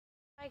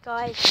Hi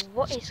guys,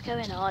 what is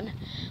going on?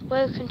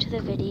 Welcome to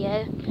the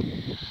video.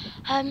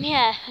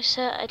 Yeah,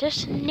 so I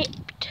just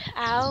nipped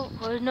out,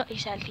 well not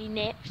exactly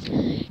nipped,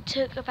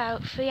 took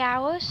about 3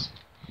 hours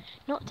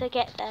not to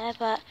get there,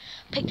 but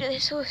picked up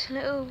this awesome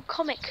little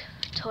comic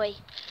toy.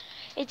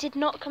 It did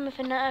not come with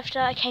a Nerf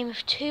dart, it came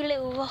with 2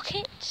 little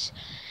rockets,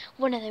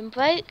 one of them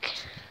broke.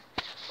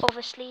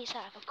 Obviously, so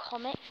I have a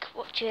comic,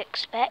 what do you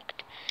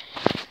expect?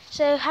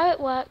 So how it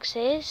works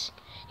is,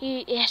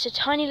 it has a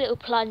tiny little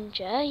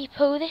plunger, you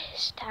pull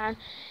this down,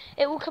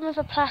 it will come with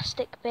a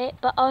plastic bit,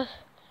 but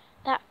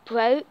that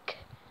broke,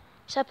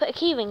 so I put a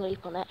keyring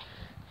loop on it,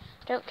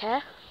 don't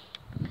care.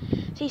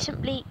 So you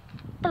simply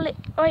pull it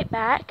right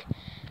back,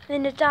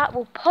 then the dart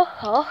will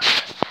pop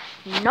off,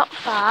 not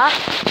far.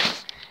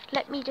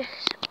 Let me just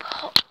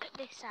pop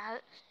this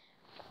out.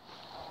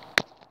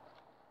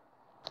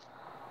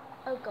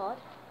 Oh god,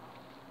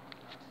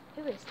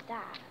 who is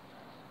that?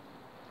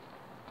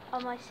 Oh,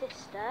 my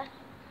sister.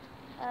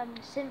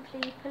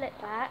 Simply pull it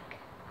back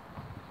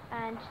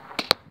and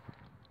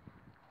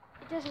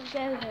it doesn't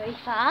go very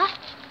far,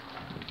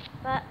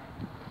 but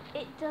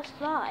it does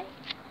fly.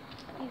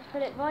 You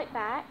put it right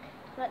back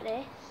like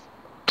this,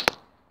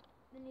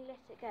 then you let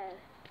it go.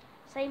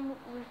 Same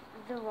with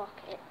the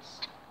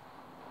rockets.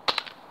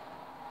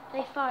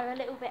 They fire a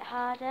little bit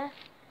harder,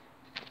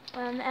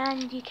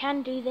 and you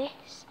can do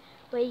this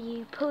where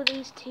you pull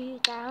these 2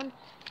 down,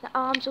 the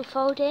arms will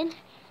fold in.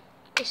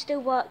 It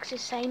still works the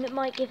same, it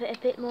might give it a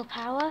bit more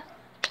power.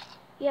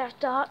 You have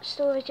dart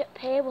storage up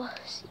here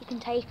whilst you can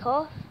take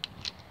off.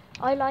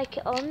 I like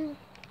it on.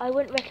 I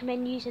wouldn't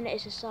recommend using it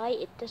as a sight,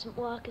 it doesn't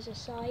work as a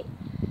sight.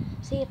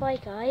 See you, bye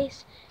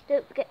guys.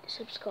 Don't forget to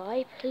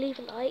subscribe, leave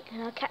a like,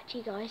 and I'll catch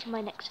you guys in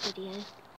my next video.